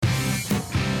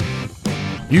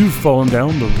You've fallen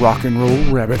down the rock and roll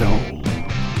rabbit hole.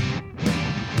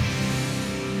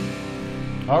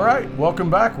 All right, welcome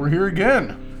back. We're here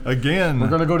again. We're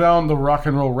going to go down the rock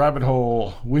and roll rabbit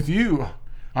hole with you.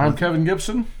 I'm Kevin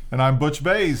Gibson. And I'm Butch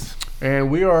Bays.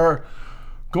 And we are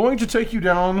going to take you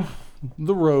down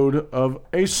the road of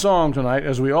a song tonight,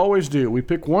 as we always do. We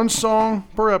pick one song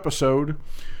per episode,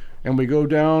 and we go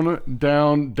down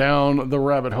the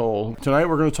rabbit hole. Tonight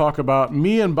we're going to talk about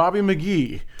Me and Bobby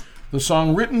McGee, the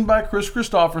song written by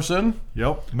Kristofferson.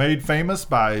 Yep, made famous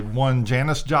by one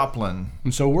Janis Joplin.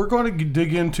 And so we're going to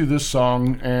dig into this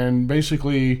song and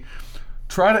basically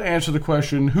try to answer the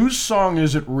question, whose song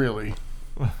is it really?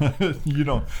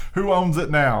 Who owns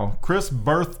it now? Kris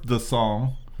birthed the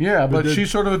song. Yeah, but she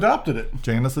sort of adopted it.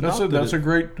 Janis adopted it. That's a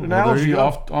great analogy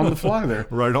on the fly there.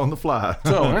 Right on the fly.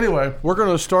 So anyway, we're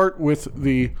going to start with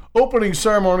the opening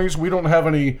ceremonies. We don't have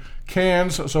any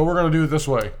cans, so we're going to do it this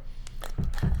way.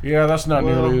 Yeah, that's not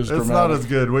nearly as dramatic. It's not as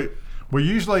good. We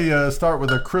usually start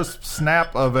with a crisp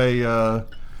snap of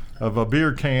a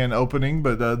beer can opening,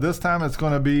 but this time it's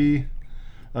going to be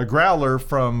a growler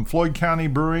from Floyd County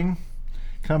Brewing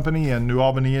Company in New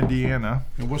Albany, Indiana.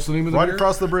 And what's the name of the beer? beer? Right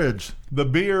across the bridge. The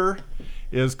beer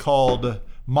is called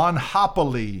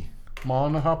Monhopoly.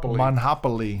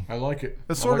 Monhopoly. I like it.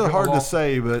 It's sort of hard to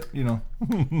say, but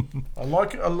I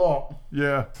like it a lot.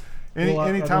 Yeah.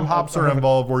 Anytime hops are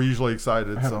involved, we're usually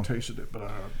excited. I haven't tasted it, but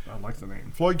I like the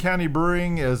name. Floyd County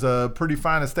Brewing is a pretty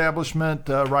fine establishment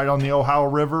right on the Ohio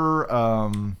River.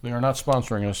 They are not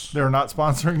sponsoring us. They're not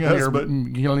sponsoring us, but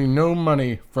getting no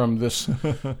money from this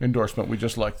endorsement. We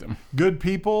just like them. Good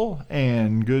people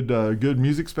and good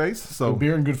music space. So good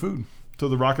beer and good food. To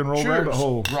the rock and roll rabbit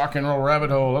hole. Rock and roll rabbit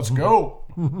hole. Let's go.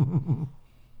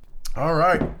 All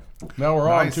right. Now we're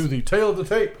on to the tail of the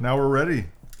tape. Now we're ready.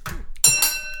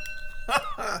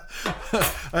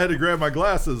 I had to grab my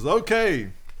glasses. Okay.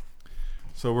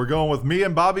 So we're going with Me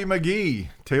and Bobby McGee,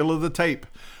 tail of the tape.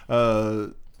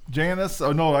 Janis.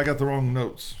 Oh, no, I got the wrong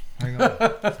notes. Hang on.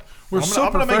 I'm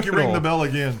going to make you ring the bell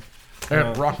again.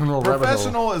 Rock and roll rabbit hole.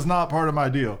 Professional is not part of my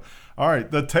deal. All right.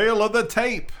 The tail of the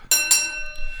tape.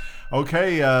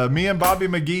 Okay. Me and Bobby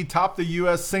McGee topped the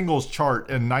U.S. singles chart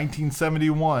in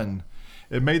 1971.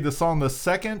 It made the song the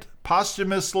second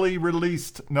posthumously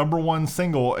released #1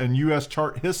 single in U.S.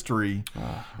 chart history.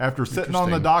 After Sitting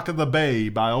on the Dock of the Bay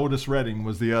by Otis Redding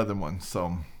was the other one.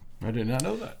 So I did not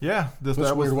know that. Yeah. That's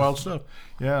weird, wild stuff.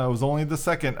 Yeah, it was only the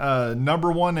second.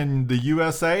 #1 in the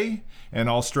USA and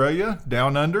Australia,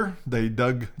 down under. They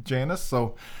dug Janis.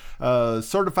 So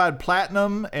certified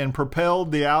platinum and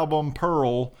propelled the album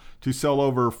Pearl to sell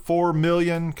over 4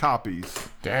 million copies.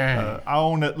 Dang. I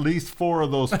own at least 4 of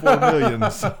those 4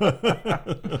 millions.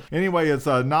 Anyway, it's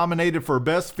nominated for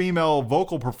Best Female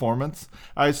Vocal Performance.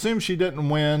 I assume she didn't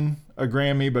win a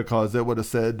Grammy because it would have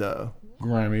said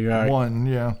Grammy, right? Won,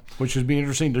 yeah. Which would be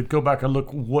interesting to go back and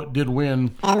look what did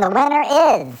win. And the winner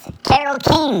is Carole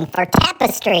King for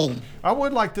Tapestry. I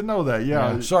would like to know that,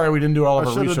 yeah. Sorry we didn't do all of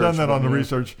our research. I should have done that on the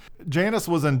research. Janis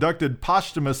was inducted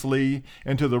posthumously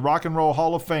into the Rock and Roll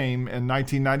Hall of Fame in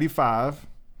 1995.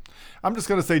 I'm just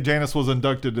going to say Janis was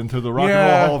inducted into the Rock and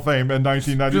Roll Hall of Fame in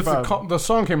 1995. The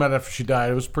song came out after she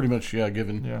died. It was pretty much,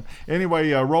 given. Yeah.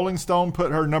 Anyway, Rolling Stone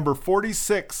put her number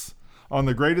 46 on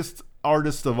the greatest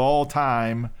artist of all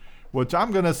time, which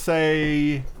I'm going to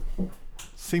say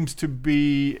seems to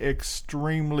be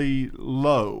extremely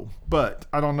low, but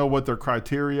I don't know what their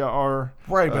criteria are.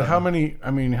 Right, but how many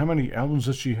albums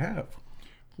does she have?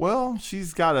 Well,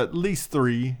 she's got at least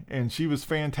 3, and she was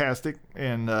fantastic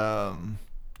and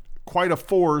quite a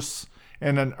force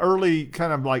and an early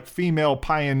kind of like female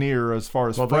pioneer as far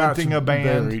as fronting a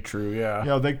band. Very true, yeah.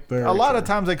 A lot of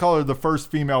times they call her the first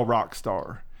female rock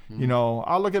star.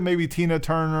 I look at maybe Tina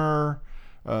Turner.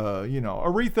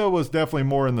 Aretha was definitely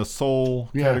more in the soul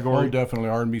category. Oh, definitely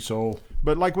R&B soul.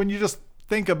 But like when you just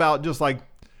think about just like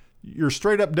your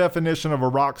straight up definition of a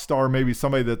rock star, maybe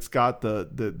somebody that's got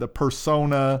the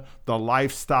persona, the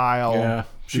lifestyle. Yeah,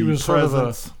 she was sort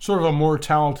of a more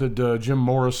talented Jim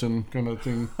Morrison kind of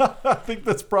thing. I think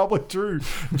that's probably true.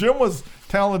 Jim was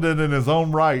talented in his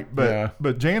own right,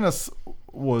 but Janis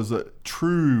was a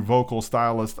true vocal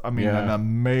stylist. I mean, an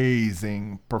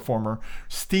amazing performer,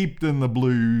 steeped in the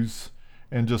blues,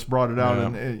 and just brought it out.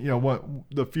 And what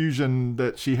the fusion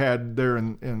that she had there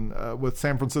in with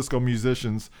San Francisco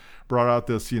musicians brought out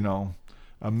this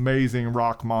amazing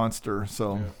rock monster.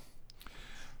 So,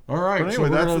 all right. But anyway,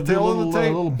 so that's the tail of the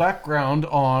tape. A little background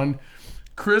on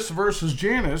Kris versus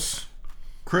Janis.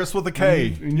 Kris with a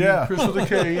K. Kris with a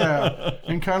K. Yeah,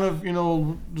 and kind of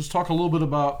just talk a little bit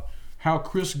about how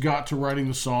Kris got to writing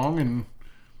the song and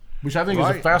Which I think is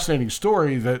a fascinating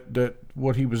story that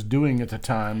what he was doing at the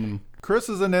time. And Kris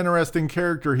is an interesting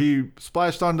character. He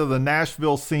splashed onto the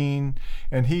Nashville scene,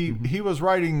 and he was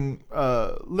writing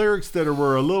lyrics that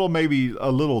were maybe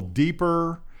a little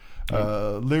deeper,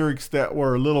 lyrics that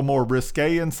were a little more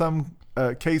risque in some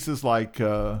cases, like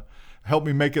 "Help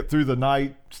Me Make It Through the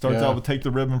Night." Starts out with "Take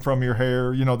the Ribbon from Your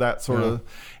Hair," that sort of.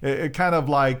 It kind of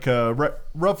like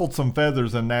ruffled some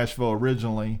feathers in Nashville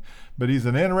originally, but he's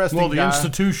an interesting guy. Well, the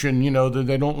institution,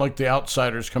 they don't like the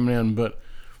outsiders coming in, but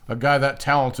a guy that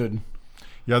talented.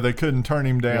 Yeah, they couldn't turn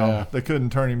him down. Yeah. They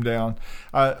couldn't turn him down.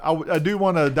 I do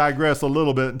want to digress a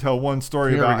little bit and tell one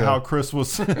story about how Kris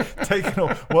was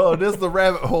taken. Well, it is the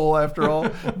rabbit hole after all.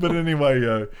 But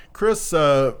anyway, Kris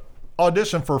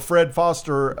auditioned for Fred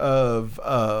Foster of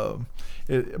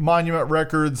Monument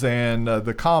Records and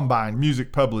the Combine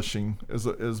Music Publishing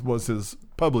was his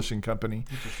publishing company.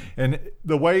 And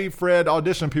the way Fred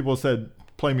auditioned, people said,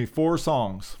 "Play me 4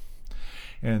 songs."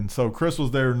 And so Kris was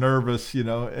there nervous,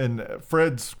 and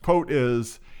Fred's quote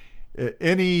is,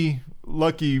 "Any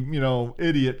lucky,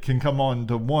 idiot can come on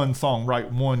to one song,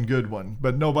 write one good one,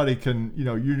 but nobody can,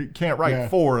 you can't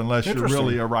write 4 unless you're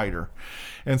really a writer."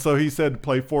 And so he said,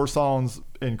 play 4 songs,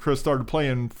 and Kris started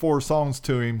playing 4 songs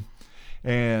to him.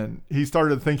 And he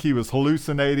started to think he was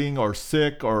hallucinating or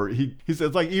sick, or he says,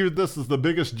 it's like, either this is the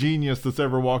biggest genius that's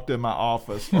ever walked in my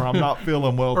office, or I'm not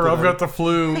feeling well or today. I've got the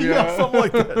flu. Yeah, something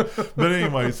like that. But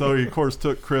anyway, so he, of course,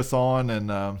 took Kris on,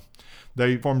 and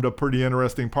they formed a pretty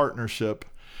interesting partnership.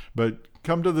 But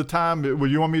come to the time, would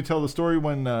you want me to tell the story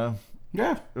when how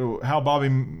Bobby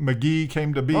McGee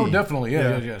came to be? Oh, definitely.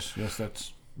 Yes,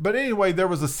 that's... But anyway, there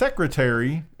was a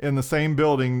secretary in the same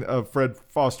building of Fred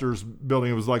Foster's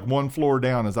building. It was like 1 floor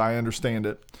down, as I understand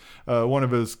it. One of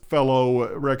his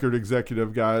fellow record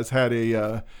executive guys had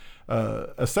a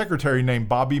secretary named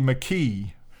Bobby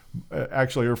McGee.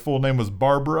 Actually, her full name was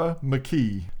Barbara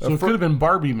McGee. So it could have been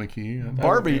Barbie McGee.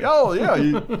 Barbie. Oh, yeah.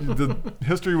 The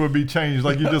history would be changed.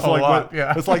 Like you just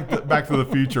it's like Back to the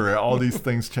Future. All these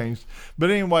things changed. But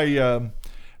anyway,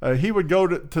 he would go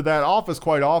to that office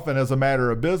quite often as a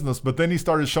matter of business, but then he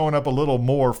started showing up a little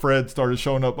more. Fred started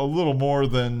showing up a little more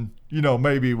than,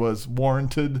 maybe was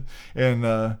warranted.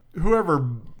 And whoever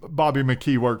Bobby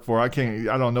McGee worked for, I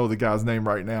don't know the guy's name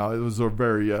right now. It was a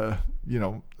very,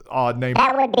 odd name.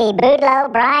 That would be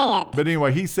Boodlow Bryant. But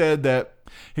anyway, he said that,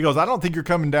 he goes, "I don't think you're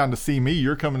coming down to see me.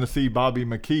 You're coming to see Bobby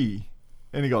McGee."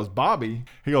 And he goes, "Bobby?"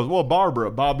 He goes, "Well,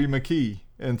 Bobby McGee."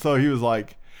 And so he was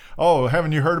like, "Oh,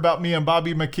 haven't you heard about me and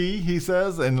Bobby McGee?" he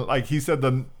says. And like he said,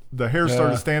 the hair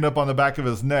started to stand up on the back of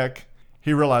his neck.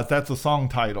 He realized that's a song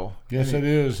title. Yes, it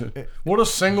is. What a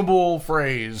singable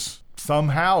phrase.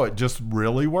 Somehow it just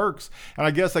really works. And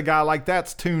I guess a guy like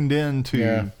that's tuned in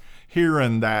to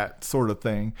hearing that sort of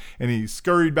thing. And he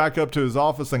scurried back up to his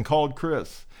office and called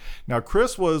Kris. Now,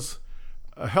 Kris was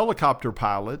a helicopter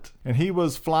pilot, and he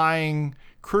was flying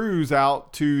crews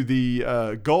out to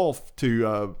the Gulf,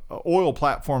 to oil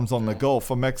platforms on the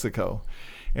Gulf of Mexico.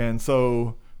 And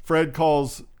so Fred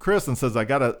calls Kris and says, I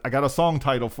got a song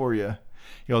title for you.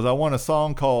 He goes, "I want a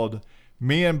song called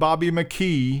Me and Bobby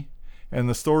McGee." And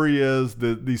the story is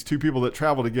that these 2 people that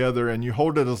travel together, and you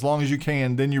hold it as long as you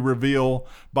can, then you reveal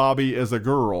Bobby as a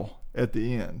girl at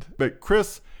the end. But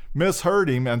Kris misheard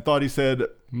him and thought he said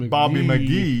Bobby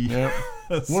McGee. Yep.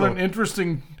 What an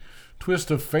interesting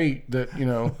twist of fate that,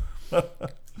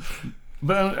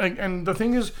 But and the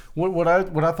thing is, what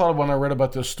I thought when I read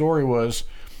about this story was,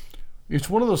 it's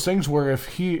one of those things where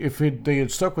they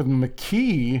had stuck with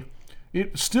McGee,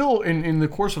 it still in the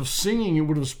course of singing it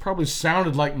would have probably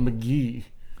sounded like McGee.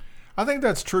 I think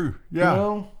that's true.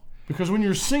 Yeah. Because when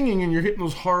you're singing and you're hitting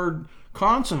those hard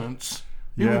consonants,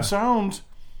 it would sound,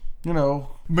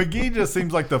 McGee just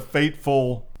seems like the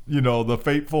fateful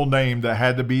name that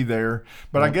had to be there.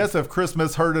 But I guess if Kris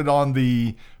misheard it on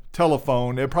the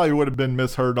telephone, it probably would have been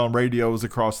misheard on radios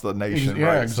across the nation. Yeah,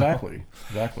 right? exactly.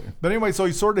 But anyway, so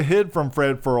he sort of hid from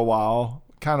Fred for a while,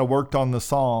 kind of worked on the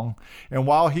song. And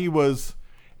while he was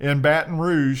in Baton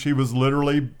Rouge, he was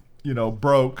literally,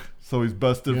 broke. So he's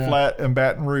busted flat in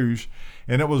Baton Rouge.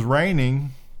 And it was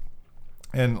raining.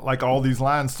 And like all these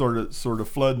lines sort of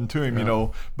flooding to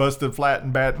him, busted flat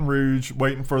in Baton Rouge,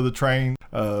 waiting for the train,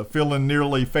 feeling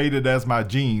nearly faded as my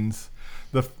jeans.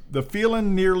 The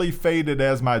feeling nearly faded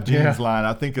as my jeans line,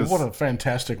 I think, is what a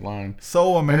fantastic line.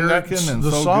 So American and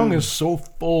the so song good. is so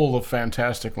full of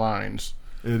fantastic lines.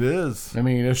 It is. I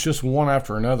mean, it's just one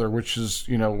after another, which is,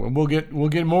 we'll get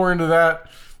more into that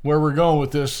where we're going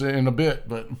with this in a bit,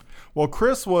 but. Well,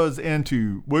 Kris was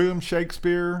into William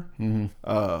Shakespeare,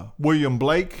 William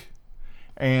Blake,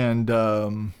 And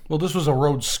well, this was a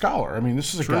Rhodes Scholar. I mean,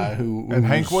 this is a guy who and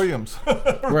Hank Williams,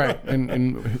 right,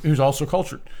 and who's also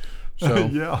cultured. So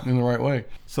yeah, in the right way.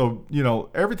 So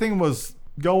everything was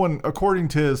going according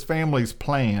to his family's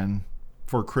plan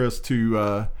for Kris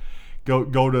to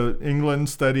go to England,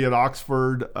 study at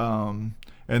Oxford, and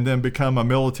then become a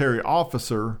military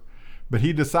officer. But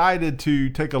he decided to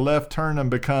take a left turn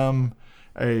and become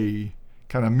a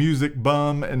kind of music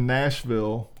bum in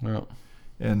Nashville. Yeah.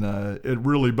 And it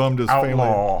really bummed his family.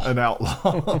 An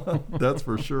outlaw. That's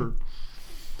for sure.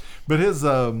 But his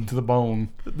to the bone.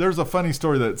 There's a funny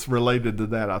story that's related to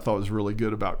that I thought was really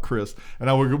good about Kris.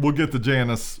 And we'll get to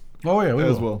Janis. Oh yeah, we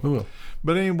will.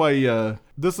 But anyway,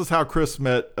 this is how Kris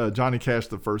met Johnny Cash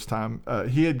the first time.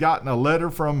 He had gotten a letter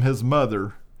from his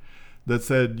mother that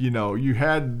said, you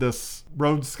had this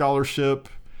Rhodes Scholarship.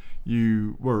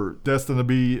 You were destined to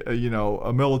be,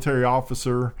 a military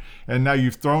officer, and now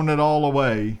you've thrown it all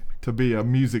away to be a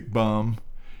music bum.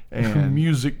 And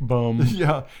music bum.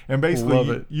 Yeah, and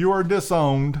basically you are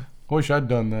disowned. Wish I'd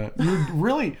done that.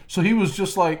 Really? So he was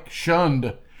just like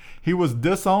shunned. He was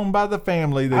disowned by the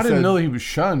family. I didn't know he was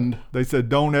shunned. They said,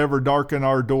 "Don't ever darken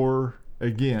our door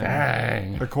again."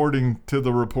 Dang. According to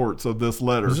the reports of this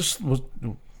letter.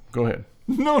 Go ahead.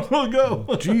 No, go.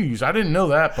 Jeez, I didn't know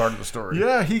that part of the story.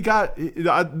 Yeah,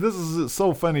 this is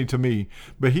so funny to me,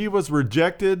 but he was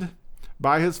rejected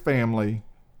by his family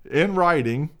in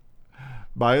writing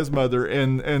by his mother,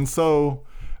 and so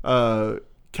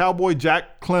Cowboy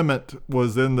Jack Clement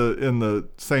was in the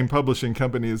same publishing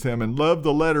company as him and loved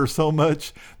the letter so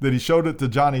much that he showed it to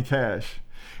Johnny Cash.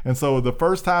 And so the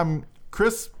first time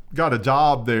Kris got a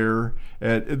job there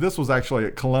this was actually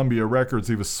at Columbia Records.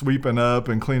 He was sweeping up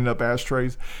and cleaning up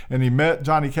ashtrays, and he met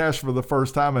Johnny Cash for the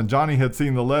first time, and Johnny had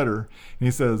seen the letter, and he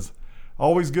says,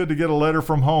 "Always good to get a letter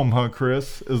from home, huh,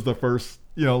 Kris?" is the first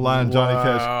line Johnny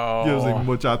Cash gives him,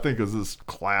 which I think is this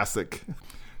classic.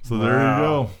 So there you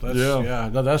go.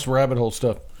 That's rabbit hole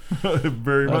stuff.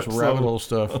 Very much That's rabbit hole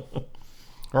stuff.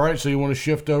 All right, so you want to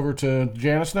shift over to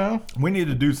Janis now? We need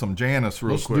to do some Janis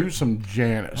quick. Let's do some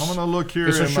Janis. I'm going to look here.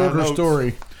 It's a shorter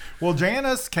story. Well,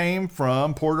 Janis came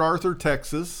from Port Arthur,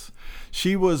 Texas.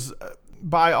 She was,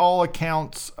 by all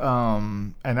accounts,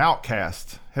 an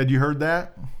outcast. Had you heard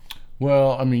that?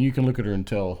 Well, I mean, you can look at her and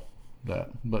tell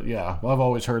that. But yeah, I've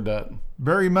always heard that.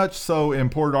 Very much so in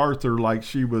Port Arthur, like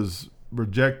she was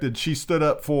rejected. She stood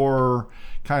up for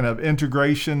kind of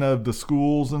integration of the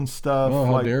schools and stuff. Oh,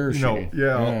 how dare she?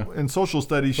 Yeah. In social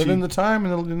studies, but in the time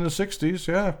in the 60s,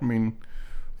 yeah, I mean,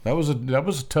 that was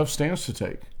a tough stance to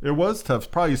take. It was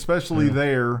tough, probably especially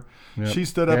there. Yeah. She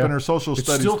stood up in her social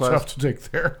studies class. It's still tough to take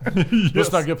there. Yes.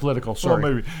 Let's not get political. Sorry.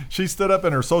 Well, maybe. She stood up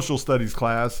in her social studies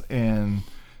class and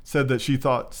said that she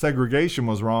thought segregation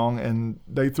was wrong, and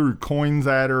they threw coins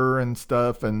at her and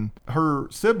stuff. And her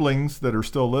siblings that are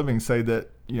still living say that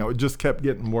it just kept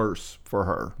getting worse for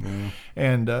her. Mm.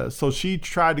 And so she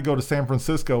tried to go to San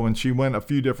Francisco, and she went a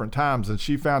few different times, and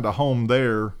she found a home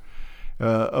there.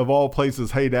 Of all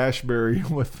places, Haight-Ashbury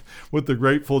with the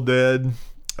Grateful Dead.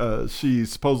 She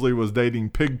supposedly was dating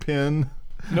Pigpen.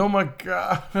 Oh my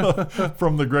God.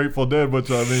 From the Grateful Dead, which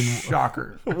I mean,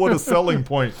 shocker. What a selling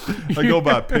point. I go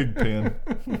by Pigpen.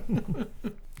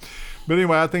 But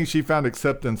anyway, I think she found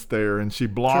acceptance there, and she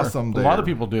blossomed there. A lot of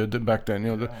people did back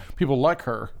then. People like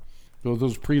her.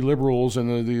 Those pre-liberals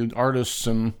and the artists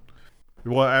and...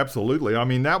 Well, absolutely. I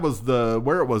mean, that was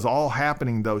where it was all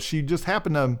happening, though. She just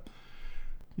happened to...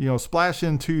 splash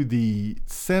into the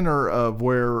center of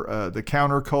where the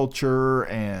counterculture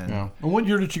and... Yeah. And what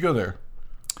year did you go there?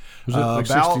 Was it like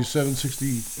 67,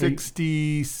 68?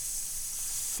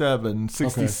 67,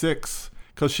 66.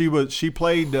 Because she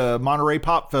played Monterey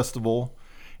Pop Festival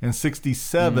in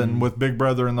 67 with Big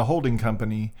Brother and the Holding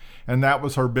Company, and that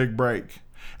was her big break.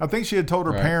 I think she had told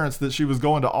her parents that she was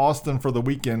going to Austin for the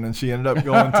weekend, and she ended up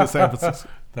going to San Francisco.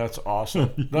 That's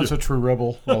awesome. That's a true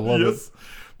rebel. I love it.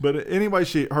 But anyway,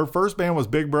 her first band was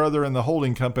Big Brother and the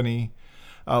Holding Company,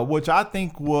 which I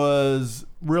think was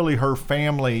really her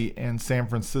family in San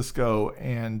Francisco.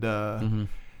 And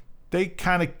they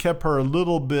kind of kept her a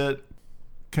little bit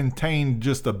contained,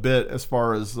 just a bit, as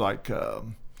far as like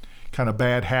kind of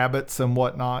bad habits and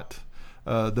whatnot.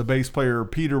 The bass player,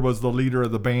 Peter, was the leader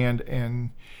of the band, and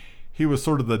he was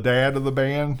sort of the dad of the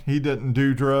band. He didn't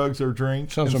do drugs or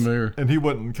drink. Sounds familiar. And he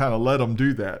wouldn't kind of let them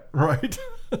do that, right?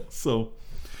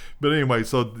 But anyway,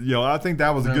 so, I think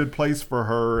that was a good place for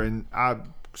her, and I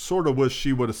sort of wish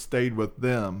she would have stayed with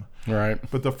them. Right.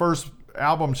 But the first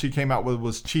album she came out with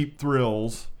was Cheap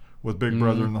Thrills with Big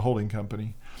Brother and the Holding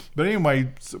Company. But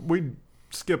anyway, we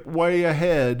skip way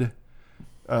ahead.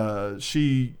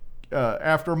 She,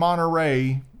 after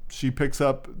Monterey, she picks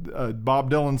up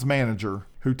Bob Dylan's manager,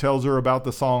 who tells her about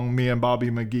the song "Me and Bobby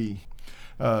McGee."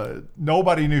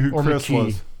 Nobody knew who Kris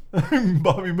was.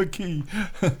 Bobby McGee.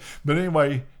 But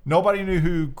anyway, nobody knew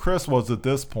who Kris was at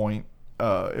this point.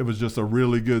 It was just a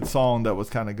really good song that was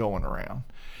kind of going around.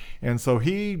 And so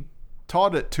he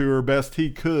taught it to her best he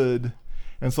could.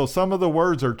 And so some of the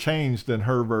words are changed in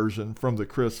her version from the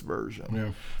Kris version.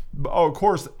 Yeah. But, of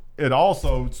course, it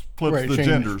also flips the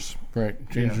genders. Right,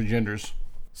 change the genders.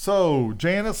 So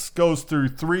Janis goes through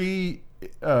 3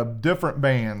 different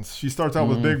bands. She starts out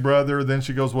with Big Brother, then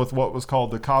she goes with what was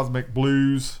called the Cosmic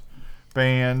Blues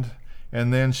Band,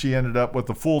 and then she ended up with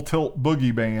the Full Tilt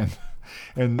Boogie Band.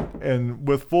 And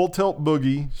with Full Tilt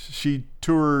Boogie, she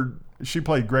toured. She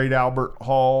played Great Albert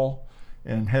Hall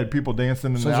and had people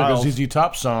dancing in the aisles. Sounds like a ZZ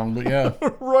Top song, but yeah.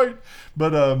 Right.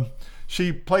 But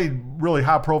she played really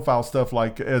high-profile stuff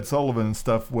like Ed Sullivan and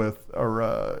stuff with,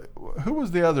 or who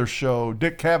was the other show?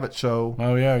 Dick Cavett show.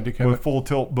 Oh, yeah, Dick Cavett. With Full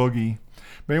Tilt Boogie.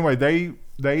 But anyway,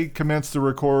 they commenced to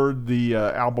record the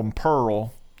album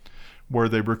Pearl, where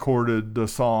they recorded the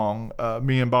song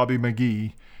Me and Bobby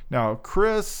McGee. Now,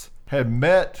 Kris had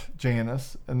met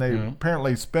Janis, and they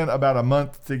apparently spent about a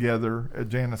month together at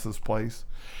Janis's place.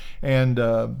 And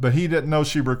but he didn't know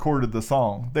she recorded the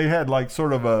song. They had like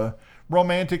sort of a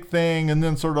romantic thing, and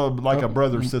then sort of like a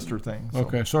brother-sister thing. So.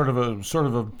 Okay, sort of a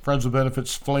friends with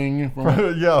benefits fling from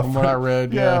what I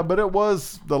read. Yeah, but it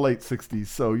was the late 60s,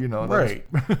 so right.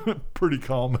 Pretty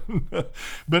common.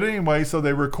 But anyway, so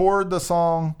they record the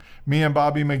song Me and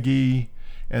Bobby McGee,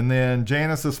 and then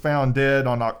Janis is found dead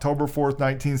on October 4th,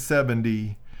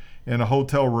 1970 in a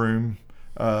hotel room.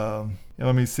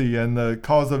 Let me see, and the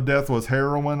cause of death was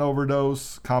heroin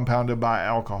overdose compounded by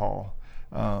alcohol.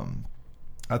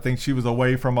 I think she was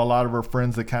away from a lot of her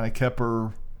friends that kind of kept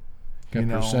her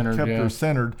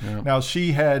centered. Yeah. Now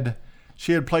she had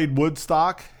played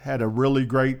Woodstock, had a really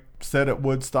great set at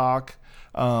Woodstock.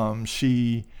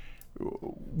 She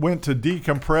went to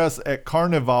decompress at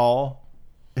Carnival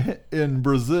in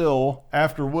Brazil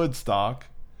after Woodstock,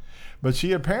 but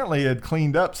she apparently had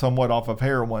cleaned up somewhat off of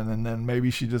heroin, and then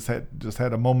maybe she just had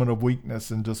a moment of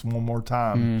weakness and just one more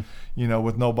time,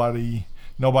 with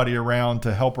nobody around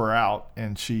to help her out,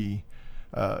 and she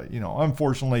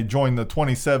unfortunately joined the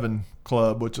 27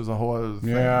 Club, which is a whole other thing.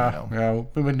 Yeah,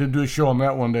 we've been to do a show on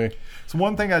that one day. So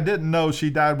one thing I didn't know, she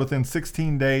died within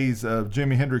 16 days of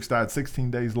Jimi Hendrix died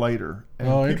 16 days later.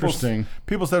 And interesting.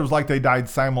 People said it was like they died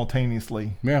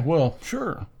simultaneously. Yeah, well,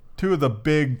 sure. 2 of the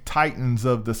big titans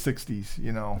of the 60s,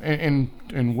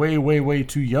 And way, way, way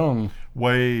too young.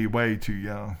 Way, way too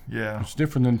young, yeah. It's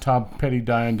different than Tom Petty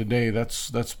dying today. That's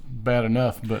bad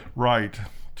enough, but... Right.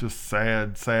 Just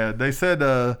sad. They said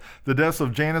the deaths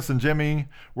of Janis and Jimmy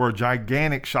were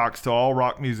gigantic shocks to all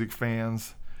rock music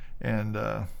fans. And,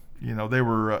 they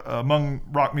were among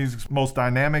rock music's most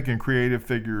dynamic and creative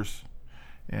figures.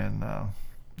 And,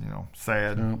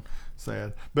 sad. Yeah.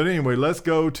 Sad. But anyway, let's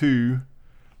go to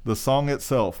the song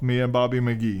itself, Me and Bobby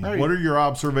McGee. Hey. What are your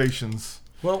observations?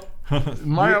 Well,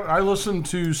 I listened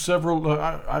to several.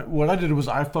 What I did was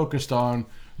I focused on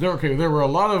there have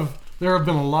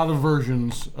been a lot of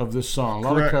versions of this song,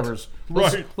 a lot of covers.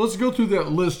 Let's go through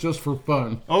that list just for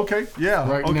fun. Okay,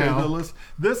 yeah. Now.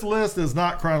 This list is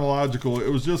not chronological. It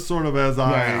was just sort of as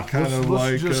I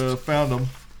found them.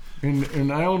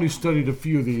 And I only studied a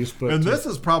few of these, but this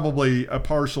is probably a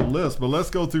partial list. But let's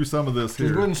go through some of this here.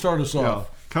 Go ahead and start us off.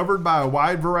 Covered by a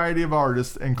wide variety of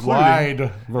artists, including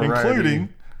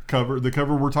the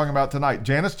cover we're talking about tonight: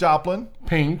 Janis Joplin,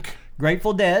 Pink,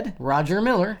 Grateful Dead, Roger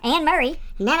Miller, Anne Murray,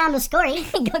 Nana Muscuri,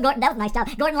 that was my style,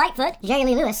 Gordon Lightfoot, Jerry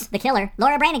Lee Lewis, The Killer,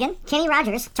 Laura Branigan, Kenny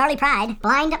Rogers, Charlie Pride,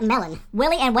 Blind Melon,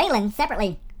 Willie and Waylon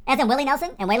separately. As in Willie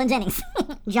Nelson and Waylon Jennings.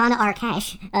 John R.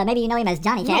 Cash. Maybe you know him as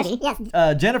Johnny Cash. Maybe,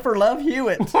 yes. Jennifer Love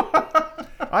Hewitt.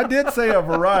 I did say a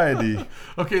variety.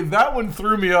 Okay, that one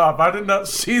threw me off. I did not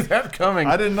see that coming.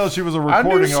 I didn't know she was a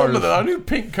recording artist. I knew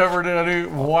Pink covered it.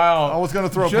 Wow. I was going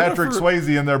to throw Patrick Swayze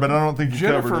in there, but I don't think you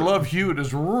covered it. Jennifer Love Hewitt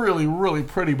is really, really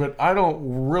pretty, but I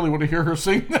don't really want to hear her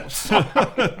sing that song.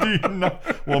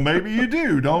 Well, maybe you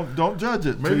do. Don't judge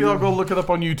it. Maybe I'll go look it up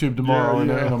on YouTube tomorrow in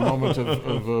a moment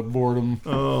of boredom.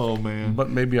 Oh, man. But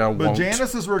maybe I won't. But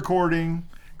Janis is recording.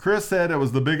 Kris said it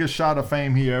was the biggest shot of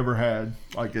fame he ever had.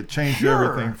 Like, it changed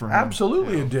everything for him.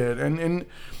 Absolutely it did. And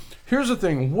here's the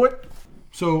thing.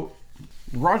 So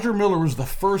Roger Miller was the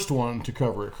first one to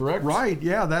cover it, correct? Right,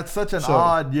 yeah. That's such an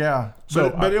odd, yeah.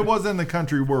 But it was in the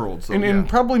country world. So, and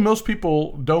probably most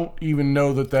people don't even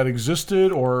know that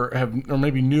existed or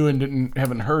maybe knew and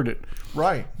haven't heard it.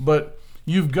 Right. But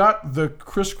you've got the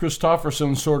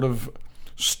Kristofferson sort of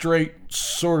straight,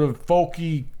 sort of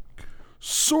folky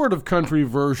sort of country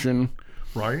version.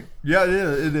 Right. Yeah,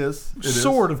 it is.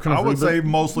 Sort of country. I would say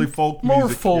mostly folk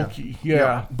music. More folky,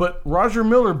 yeah. But Roger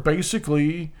Miller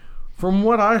basically, from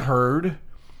what I heard,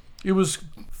 it was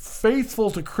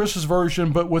faithful to Kris's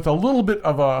version, but with a little bit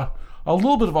of a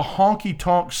honky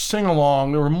tonk sing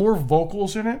along. There were more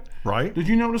vocals in it. Right. Did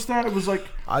you notice that? It was like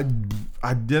I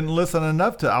didn't listen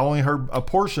enough to. I only heard a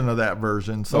portion of that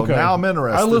version, so now I'm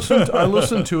interested. I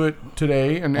listened to it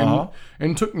today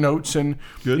and took notes, and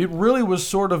it really was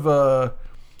sort of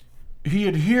he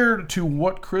adhered to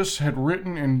what Kris had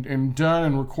written and done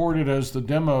and recorded as the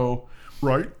demo.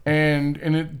 Right. And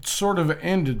it sort of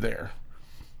ended there.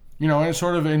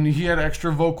 And he had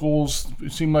extra vocals,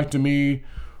 it seemed like to me,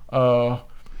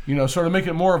 sort of make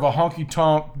it more of a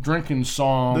honky-tonk drinking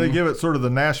song. They give it sort of the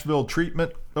Nashville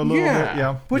treatment a little bit,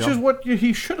 yeah. Which is what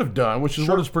he should have done, which is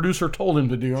what his producer told him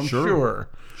to do, I'm sure.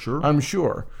 I'm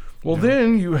sure. Well,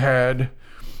 then you had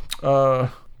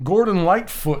Gordon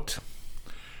Lightfoot.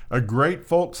 A great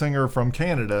folk singer from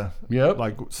Canada. Yep.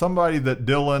 Like somebody that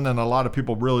Dylan and a lot of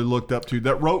people really looked up to,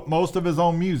 that wrote most of his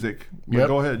own music. Yep.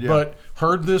 Go ahead, But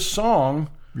heard this song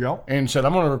and said,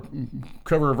 I'm going to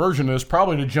cover a version of this,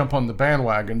 probably to jump on the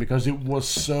bandwagon because it was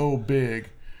so big.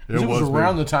 It was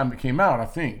around the time it came out, I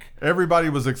think. Everybody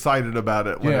was excited about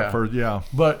it when it first,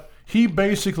 But he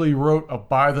basically wrote a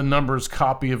by-the-numbers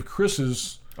copy of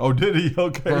Kris's did he?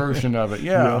 Okay. version of it,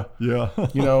 yeah.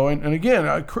 And again,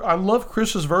 I love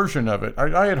Kris's version of it.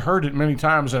 I had heard it many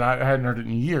times, and I hadn't heard it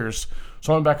in years.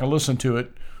 So I went back and listened to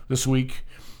it this week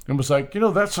and was like,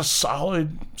 that's a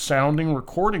solid sounding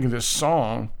recording of this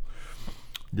song.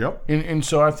 Yep. And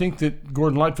so I think that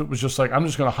Gordon Lightfoot was just like, I'm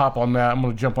just going to hop on that. I'm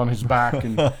going to jump on his back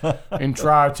and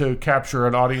try to capture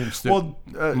an audience that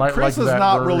might Kris like that is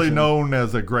not version. Really known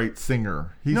as a great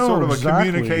singer. He's sort of a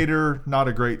communicator, not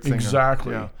a great singer.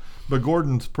 Exactly. Yeah. But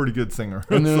Gordon's a pretty good singer.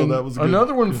 And then so that was good.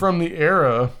 Another one from the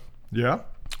era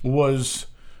was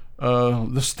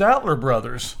the Statler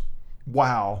Brothers.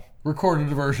 Wow. Recorded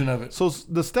a version of it. So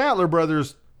the Statler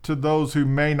Brothers, to those who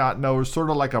may not know, is sort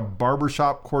of like a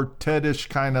barbershop quartet-ish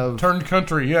kind of... Turned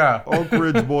country, yeah. Oak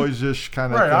Ridge Boys-ish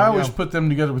kind of thing. Right, I always put them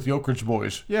together with the Oak Ridge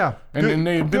Boys. Yeah. And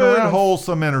they've been good, around...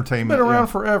 wholesome entertainment. Been around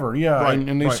forever, yeah. Right,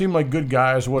 and they seem like good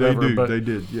guys, whatever. They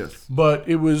did, yes. But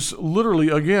it was literally,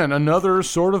 again, another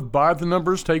sort of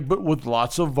by-the-numbers take, but with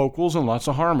lots of vocals and lots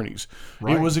of harmonies.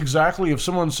 Right. It was exactly, if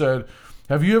someone said,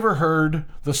 have you ever heard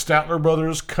the Statler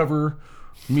Brothers cover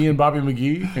Me and Bobby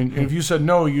McGee? And if you said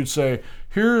no, you'd say,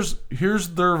 here's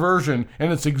their version,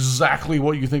 and it's exactly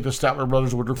what you think the Statler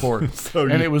Brothers would record.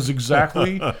 It was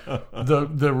exactly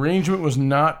the arrangement was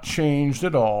not changed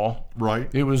at all. Right.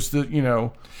 It was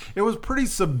it was pretty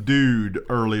subdued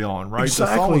early on, right?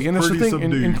 Exactly, and that's the thing.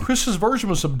 Subdued. And Kris's version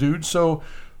was subdued, so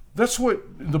that's what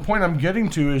the point I'm getting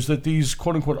to is that these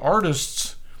quote unquote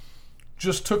artists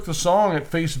just took the song at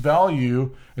face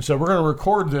value and said, we're going to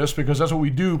record this because that's what we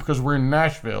do because we're in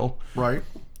Nashville. Right.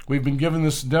 We've been given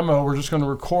this demo. We're just going to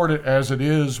record it as it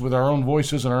is with our own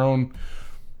voices and our own,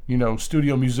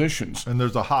 studio musicians. And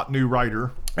there's a hot new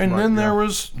writer. And then there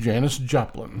was Janis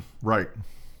Joplin. Right.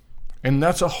 And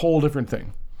that's a whole different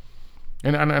thing.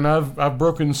 And I've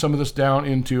broken some of this down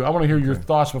into, I want to hear your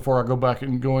thoughts before I go back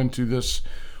and go into this,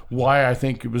 why I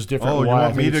think it was different. Oh, you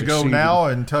want me to go now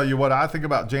and tell you what I think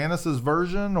about Janis's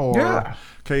version? Or yeah.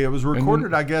 Okay, it was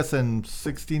recorded, I guess, in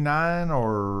 69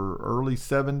 or early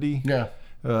 70. Yeah.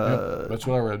 That's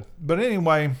what I read. But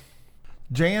anyway,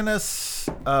 Janis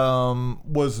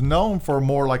was known for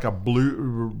more like a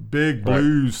big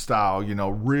blues style,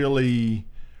 really,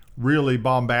 really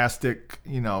bombastic,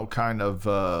 kind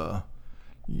of,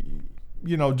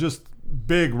 just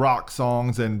big rock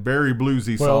songs and very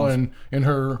bluesy songs. And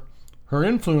her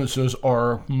influences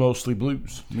are mostly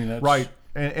blues. I mean, that's right.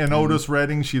 And Otis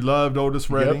Redding, she loved Otis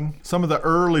Redding. Yep. Some of the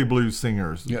early blues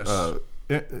singers. Yes.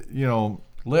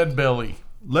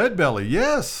 Leadbelly,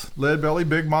 yes. Leadbelly,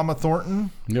 Big Mama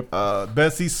Thornton. Yep.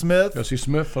 Bessie Smith,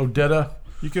 Odetta.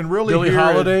 You can really Billie hear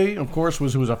Holiday, of course,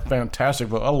 was a fantastic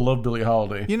vocal. I love Billie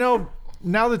Holiday.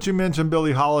 Now that you mention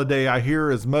Billie Holiday, I hear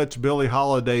as much Billie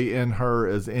Holiday in her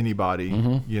as anybody.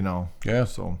 Mm-hmm. Yeah.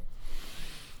 So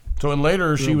and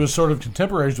later she was sort of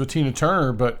contemporaries with Tina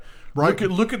Turner, but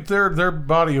look at their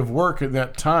body of work at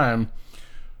that time.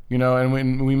 And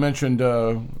when we mentioned.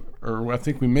 Or I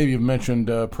think we maybe have mentioned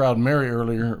Proud Mary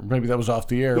earlier. Maybe that was off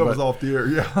the air. That was off the air,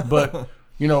 yeah. But,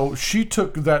 she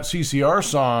took that CCR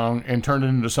song and turned it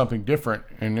into something different.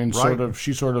 And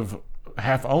she sort of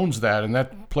half owns that. And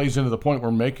that plays into the point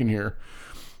we're making here,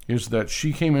 is that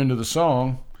she came into the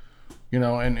song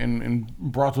and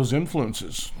brought those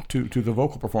influences to the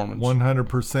vocal performance.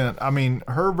 100%. I mean,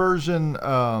 her version,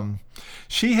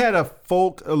 she had a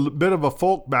bit of a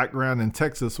folk background in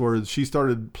Texas, where she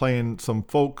started playing some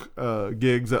folk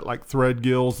gigs at like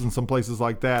Threadgills and some places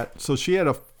like that. So she had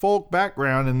a folk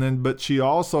background, but she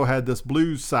also had this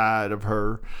blues side of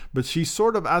her. But she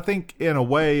sort of, I think, in a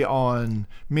way, on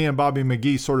Me and Bobby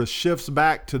McGee, sort of shifts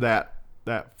back to that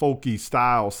folky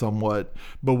style somewhat,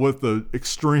 but with the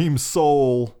extreme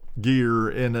soul gear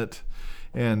in it.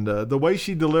 And the way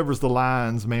she delivers the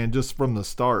lines, man, just from the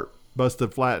start,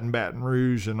 Busted Flat in Baton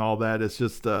Rouge and all that, it's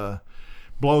just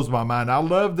blows my mind. I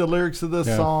love the lyrics of this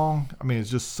song. I mean, it's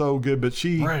just so good. But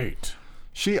she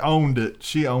owned it.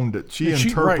 She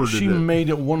interpreted it. She made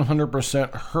it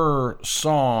 100% her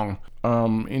song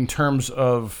in terms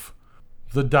of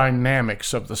the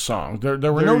dynamics of the song.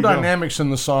 There were no dynamics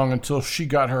in the song until she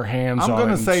got her hands on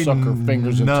it and suck her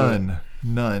fingers into it.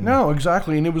 None. No,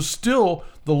 exactly. And it was still,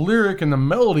 the lyric and the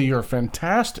melody are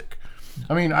fantastic.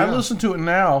 I mean, I listen to it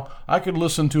now. I could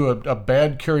listen to a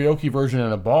bad karaoke version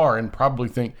in a bar and probably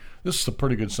think, this is a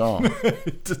pretty good song.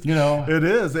 It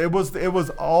is. It was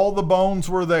all the bones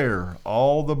were there.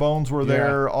 All the bones were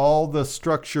there. All the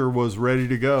structure was ready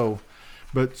to go.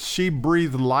 But she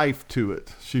breathed life to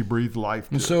it.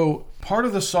 And so part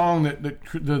of the song that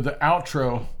the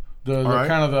outro, the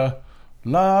kind of the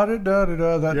la da da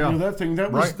da da, that thing,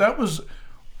 that was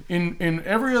in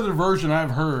every other version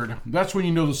I've heard. That's when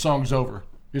you know the song's over.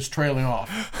 It's trailing off.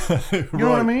 You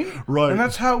know what I mean? Right. And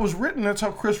that's how it was written. That's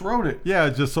how Kris wrote it. Yeah,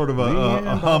 just sort of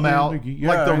a hum out,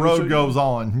 like the road goes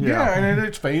on. Yeah, and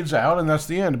it fades out, and that's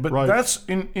the end. But that's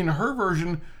in her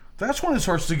version. That's when it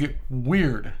starts to get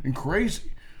weird and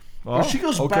crazy. Oh, she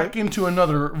goes back into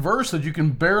another verse that you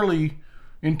can barely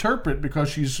interpret because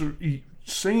she's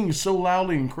singing so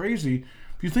loudly and crazy.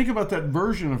 If you think about that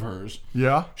version of hers,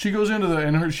 she goes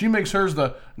into she makes hers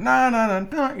the na na na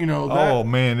na. Oh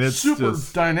man, it's super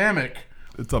just dynamic.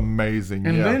 It's amazing.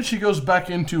 And then she goes back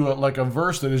into a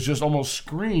verse that is just almost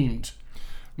screamed.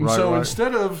 And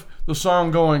instead of the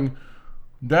song going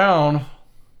down,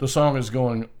 the song is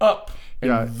going up.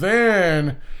 And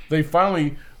then they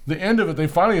finally, the end of it,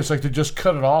 it's like they just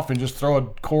cut it off and just throw a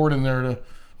chord in there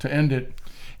to end it.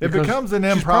 It becomes an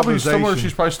improvisation.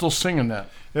 She's probably still singing that.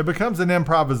 It becomes an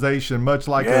improvisation, much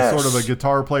like a sort of a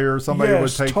guitar player or somebody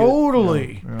would take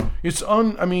totally. it. Totally. It's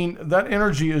I mean, that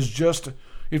energy is just,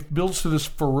 it builds to this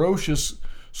ferocious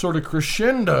sort of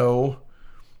crescendo,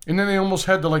 and then they almost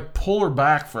had to like pull her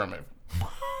back from it.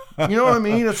 You know what I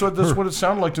mean? That's what it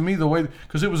sounded like to me, the way,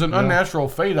 because it was an unnatural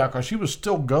fade out because she was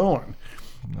still going.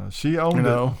 She owned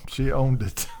it. She owned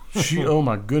it. Oh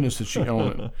my goodness, did she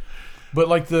own it? But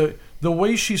like the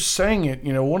way she sang it,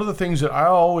 one of the things that I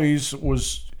always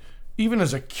was, even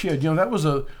as a kid, that was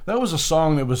a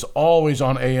song that was always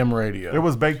on AM radio. It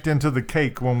was baked into the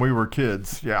cake when we were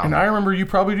kids. Yeah. And I remember, you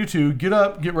probably do too. Get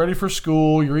up, get ready for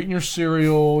school. You're eating your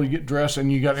cereal. You get dressed,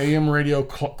 and you got AM radio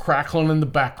crackling in the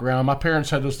background. My parents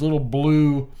had this little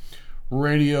blue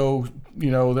radio,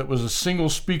 that was a single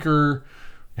speaker,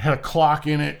 had a clock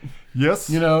in it. Yes.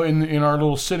 In our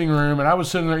little sitting room, and I was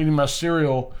sitting there eating my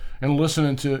cereal and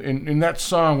listening to, and that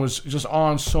song was just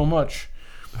on so much,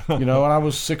 and I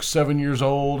was 6-7 years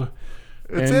old.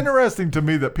 It's interesting to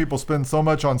me that people spend so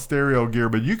much on stereo gear,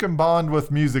 but you can bond with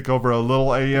music over a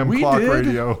little AM clock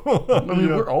radio. I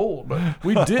mean, we're old, but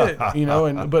we did,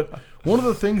 but one of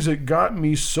the things that got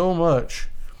me so much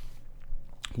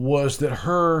was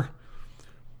that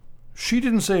she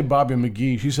didn't say Bobby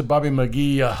McGee, she said Bobby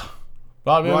McGee.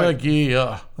 Bobby McGee,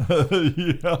 yeah.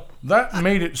 That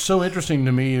made it so interesting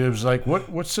to me. It was like,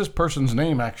 what's this person's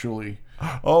name actually?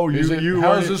 Oh,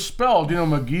 how is this spelled?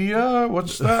 McGee?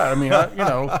 What's that? I mean,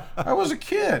 I was a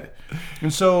kid,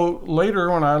 and so later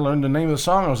when I learned the name of the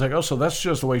song, I was like, oh, so that's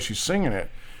just the way she's singing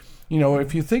it.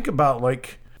 If you think about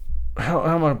like, how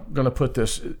am I going to put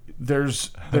this?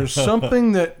 There's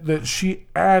something that she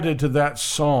added to that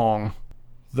song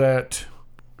that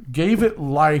gave it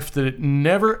life that it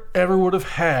never ever would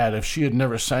have had if she had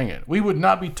never sang it. We would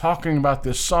not be talking about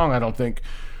this song, I don't think,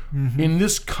 in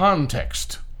this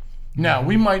context. Now,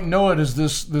 we might know it as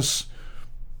this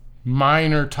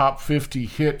minor top 50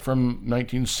 hit from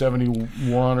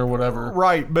 1971 or whatever.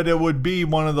 Right, but it would be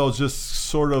one of those just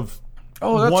sort of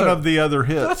of the other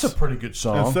hits. That's a pretty good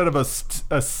song. Instead of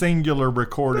a singular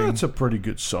recording. That's a pretty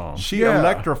good song. She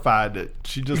electrified it.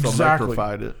 She just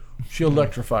electrified it. She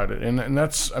electrified it, and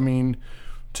that's, I mean,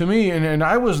 to me, and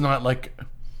I was not like,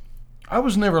 I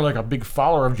was never like a big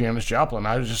follower of Janis Joplin.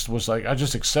 I just was like, I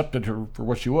just accepted her for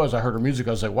what she was. I heard her music,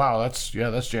 I was like, wow, that's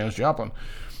Janis Joplin.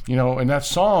 And that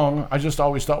song I just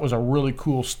always thought was a really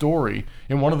cool story,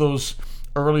 and one of those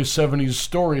early 70s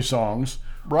story songs.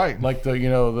 Right. Like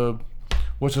the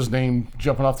what's his name,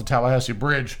 jumping off the Tallahassee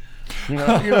Bridge. It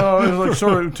was like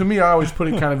sort of, to me, I always put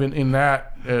it kind of in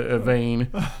that vein.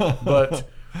 But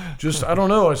just, I don't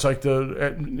know, it's like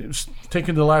it's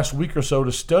taken the last week or so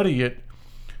to study it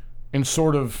and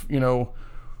sort of,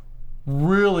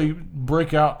 really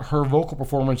break out her vocal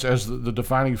performance as the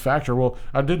defining factor. Well,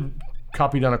 I did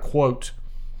copy down a quote.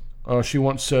 She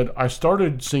once said, "I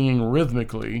started singing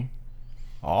rhythmically.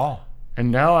 And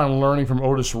now I'm learning from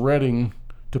Otis Redding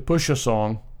to push a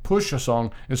song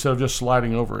instead of just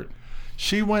sliding over it."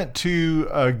 She went to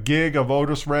a gig of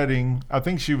Otis Redding. I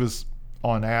think she was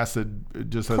on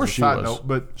acid, just as a side note.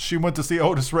 But she went to see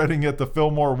Otis Redding at the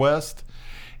Fillmore West,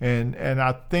 and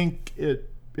I think it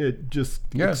just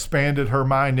expanded her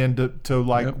mind into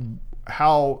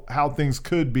how things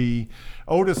could be.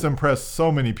 Otis impressed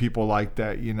so many people like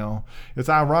that. It's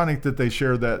ironic that they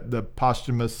share the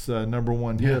posthumous number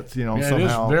one hits. Somehow it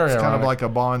is very it's kind of ironic. like a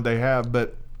bond they have,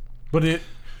 but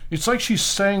it's like she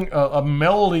sang a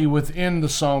melody within the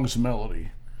song's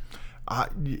melody.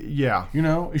 Yeah.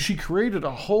 She created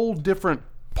a whole different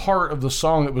part of the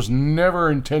song that was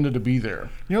never intended to be there.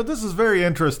 This is very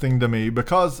interesting to me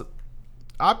because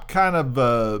I'm kind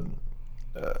of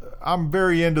I'm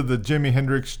very into the Jimi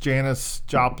Hendrix, Janis,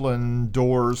 Joplin,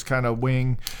 Doors kind of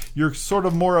wing. You're sort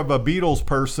of more of a Beatles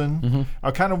person. Mm-hmm.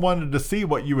 I kind of wanted to see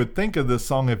what you would think of this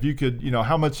song, if you could,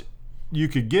 how much you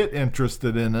could get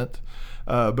interested in it,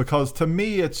 because to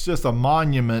me it's just a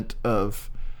monument of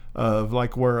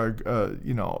like where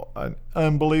an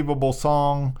unbelievable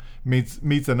song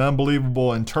meets an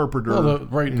unbelievable interpreter. Well,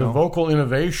 the vocal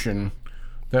innovation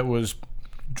that was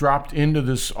dropped into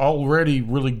this already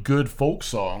really good folk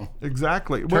song.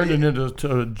 Exactly. Turned it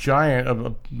into a giant,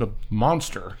 a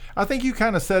monster. I think you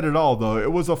kind of said it all, though.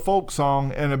 It was a folk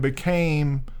song, and it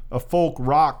became a folk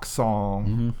rock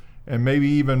song, and maybe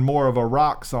even more of a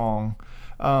rock song.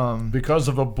 Because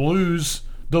of a blues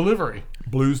delivery.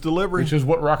 Blues delivery. Which is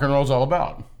what rock and roll is all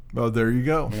about. Oh, there you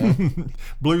go. Yeah.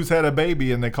 Blues had a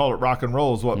baby, and they call it rock and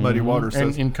roll, is what Muddy Waters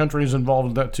says. And country is involved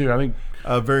in that, too. I think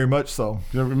very much so.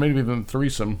 Maybe even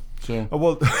threesome. So.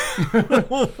 Well, you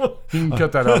can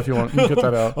cut that out if you want. You can cut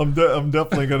that out. I'm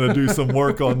definitely going to do some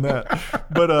work on that.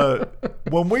 But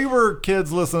when we were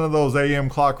kids listening to those AM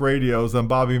clock radios and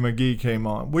Bobby McGee came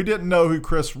on, we didn't know who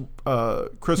Kris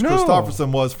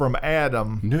Kristofferson was from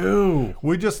Adam. No.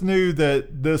 We just knew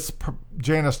that this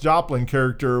Janis Joplin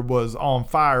character was on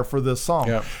fire for this song.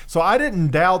 Yep. So I didn't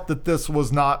doubt that this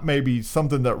was not maybe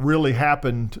something that really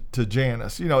happened to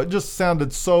Janis. It just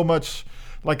sounded so much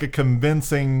like a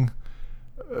convincing,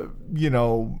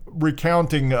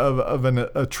 recounting of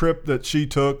a trip that she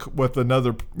took with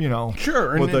another,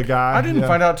 sure, with a guy. I didn't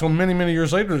find out until many, many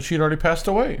years later that she'd already passed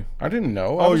away. I didn't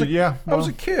know. I was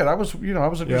a kid. I was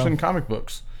interested in comic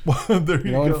books. Well, there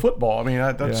you go. In football. I mean,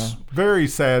 that's very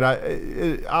sad.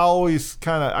 I always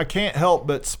I can't help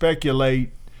but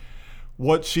speculate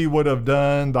what she would have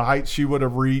done, the heights she would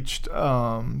have reached,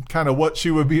 kind of what she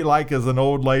would be like as an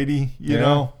old lady, you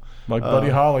know. Like Buddy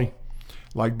Holly.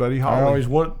 Like Buddy Holly. I always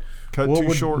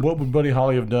short. What would Buddy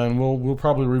Holly have done? We'll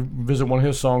probably revisit one of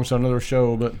his songs on another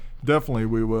show, but definitely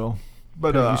we will.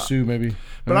 But Peggy Sue maybe.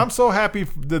 But I'm so happy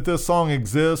that this song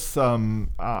exists.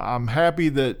 I'm happy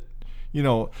that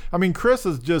Kris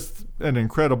is just an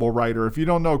incredible writer. If you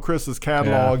don't know Kris's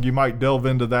catalog, you might delve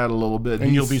into that a little bit.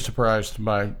 And you'll be surprised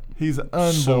by he's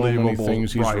unbelievable so many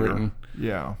things he's written.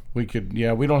 Yeah. We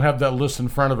don't have that list in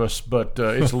front of us, but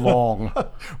it's long.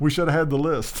 We should have had the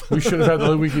list. We should have had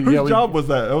the list. Whose job was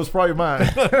that? That was probably mine.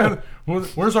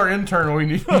 Where's our intern we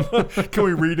need? Can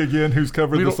we read again who's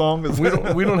covered the song?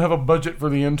 We don't have a budget for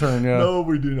the intern yet. No,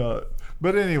 we do not.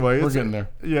 But anyway, we're getting there.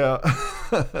 Yeah.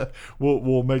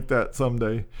 We'll make that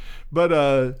someday.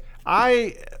 But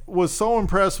I was so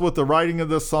impressed with the writing of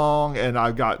this song, and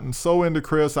I've gotten so into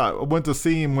Kris. I went to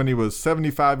see him when he was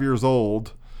 75 years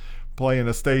old, playing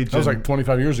a stage. That was like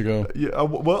 25 years ago. Yeah.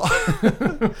 Well,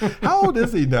 how old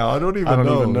is he now? I don't even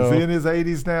know. Is he in his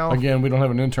 80s now? Again, we don't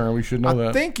have an intern. We should know that.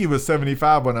 I think he was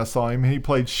 75 when I saw him. He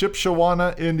played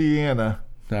Shipshewana, Indiana.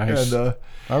 Nice. And,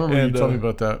 I remember you told me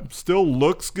about that. Still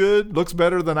looks good. Looks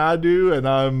better than I do, and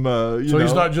I'm. So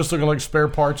he's not just looking like spare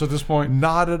parts at this point.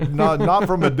 Not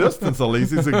from a distance, at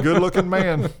least. He's a good-looking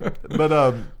man.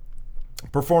 But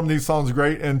performed these songs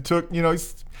great, and took.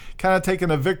 He's kind of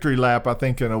taking a victory lap, I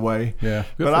think, in a way. Yeah.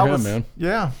 Good for him, man.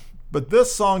 Yeah. But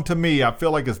this song, to me, I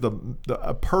feel like it's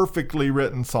a perfectly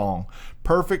written song.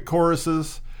 Perfect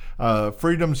choruses.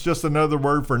 Freedom's just another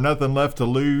word for nothing left to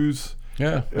lose.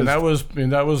 Yeah, and that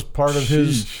was part of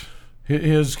his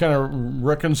his kind of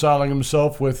reconciling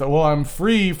himself with, well, I'm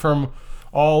free from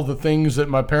all the things that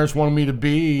my parents wanted me to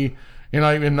be,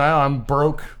 and now I'm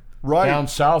broke down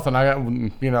south, and I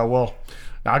got,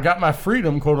 I got my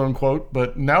freedom, quote unquote,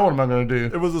 but now what am I going to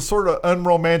do? It was a sort of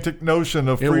unromantic notion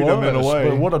of freedom in a way.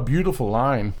 But what a beautiful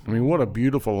line. I mean, what a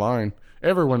beautiful line.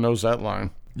 Everyone knows that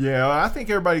line. Yeah, I think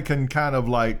everybody can kind of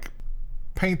like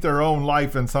paint their own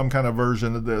life in some kind of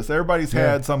version of this. Everybody's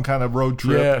had some kind of road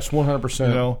trip. Yes,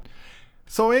 100%.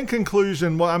 So in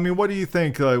conclusion, what do you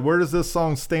think? Where does this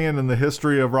song stand in the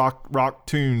history of rock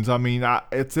tunes? I mean,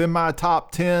 it's in my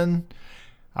top 10.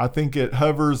 I think it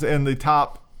hovers in the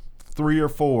top 3 or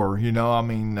 4.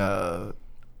 It's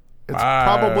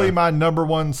probably my number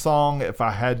one song if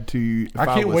I had to. I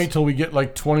can't wait till we get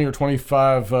like 20 or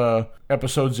 25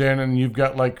 episodes in, and you've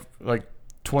got like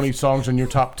 20 songs in your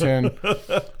top 10.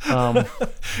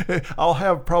 I'll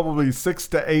have probably 6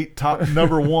 to 8 top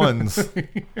number ones.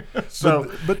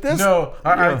 But this,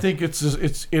 I think it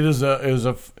is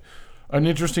an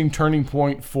interesting turning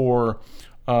point for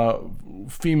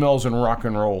females in rock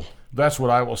and roll. That's what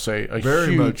I will say.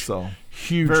 Very much so.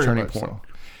 Huge Very turning much point. So.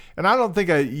 And I don't think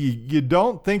you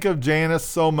don't think of Janis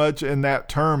so much in that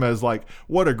term as like,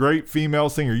 what a great female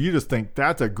singer. You just think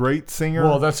that's a great singer.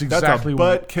 Well, that's exactly a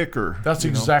butt kicker. That's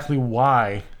exactly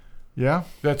why. Yeah.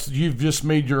 You've just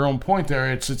made your own point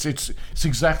there. It's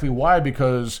exactly why,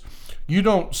 because you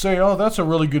don't say, oh, that's a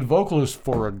really good vocalist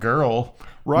for a girl.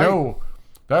 Right. No,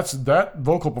 that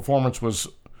vocal performance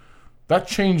that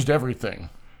changed everything.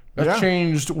 That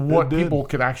changed what people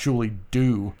could actually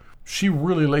do. She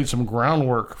really laid some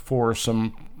groundwork for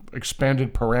some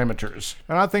expanded parameters.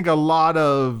 And I think a lot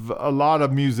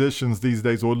of musicians these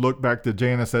days will look back to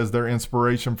Janis as their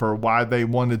inspiration for why they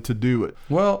wanted to do it.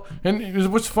 Well,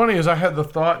 and what's funny is I had the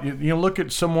thought, look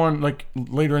at someone like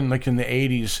later in the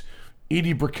 80s,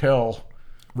 Edie Brickell.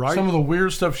 Right. Some of the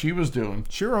weird stuff she was doing.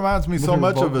 She reminds me so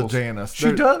much of a Janis.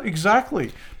 She does,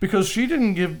 exactly. Because she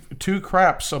didn't give two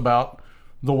craps about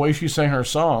the way she sang her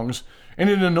songs. And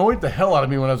it annoyed the hell out of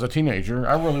me when I was a teenager.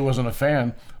 I really wasn't a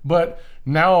fan. But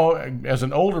now, as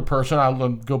an older person, I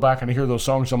go back and hear those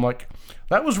songs. I'm like,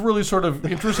 that was really sort of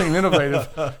interesting and innovative.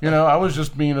 I was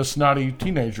just being a snotty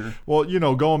teenager. Well,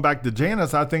 going back to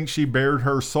Janis, I think she bared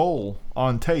her soul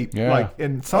on tape. Yeah.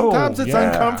 And sometimes it's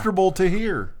uncomfortable to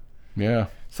hear. Yeah.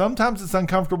 Sometimes it's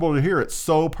uncomfortable to hear. It's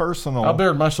so personal. I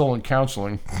bared my soul in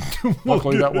counseling.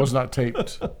 Luckily, that was not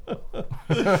taped.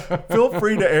 Feel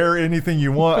free to air anything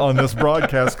you want on this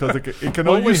broadcast, because it can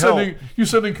only help. You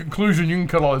said in conclusion, you can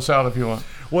cut all this out if you want.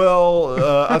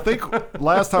 Well, I think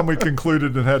last time we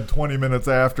concluded and had 20 minutes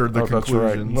after the conclusion.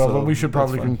 That's right. Well, but we should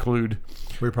probably conclude.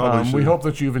 We probably should. We hope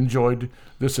that you've enjoyed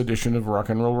this edition of Rock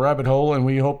and Roll Rabbit Hole, and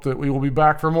we hope that we will be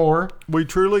back for more. We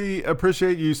truly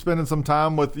appreciate you spending some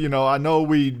time with, I know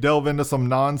we delve into some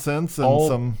nonsense and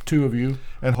all two of you.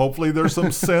 And hopefully there's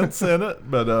some sense in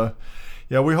it. But,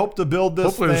 we hope to build this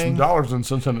hopefully thing. There's some dollars and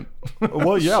cents in it.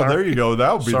 Well, yeah, there you go.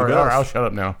 That would be the best. All right, I'll shut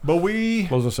up now. But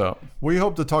close this out. We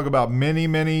hope to talk about many,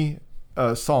 many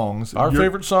songs. Our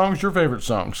favorite songs, your favorite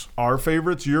songs. Our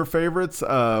favorites, your favorites.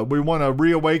 We want to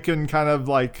reawaken kind of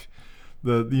like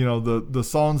the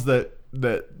songs that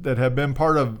have been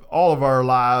part of all of our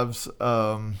lives.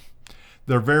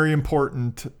 They're very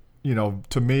important,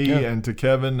 to me and to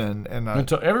Kevin and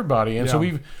to everybody. And so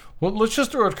let's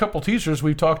just throw a couple teasers.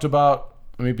 We've talked about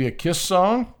maybe a Kiss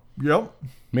song. Yep.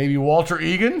 Maybe Walter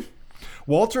Egan.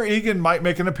 Walter Egan might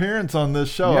make an appeance on this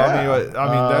show. Yeah. I mean,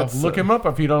 that's look him up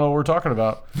if you don't know what we're talking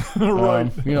about.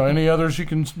 Right. Any others you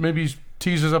can maybe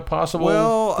tease as a possible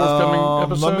forthcoming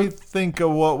episode? Let me think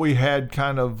of what we had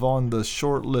kind of on the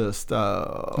short list.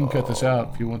 You can cut this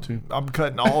out if you want to. I'm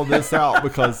cutting all this out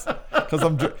because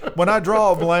when I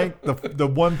draw a blank, the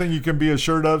one thing you can be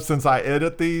assured of since I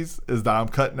edit these is that I'm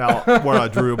cutting out where I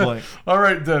drew a blank. All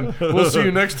right, then. We'll see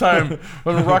you next time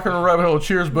on Rock and Roll Rabbit Hole.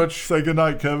 Cheers, Butch. Say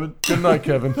goodnight, Kevin. Good night,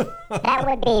 Kevin. That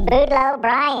would be Boodlow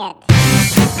Bryant.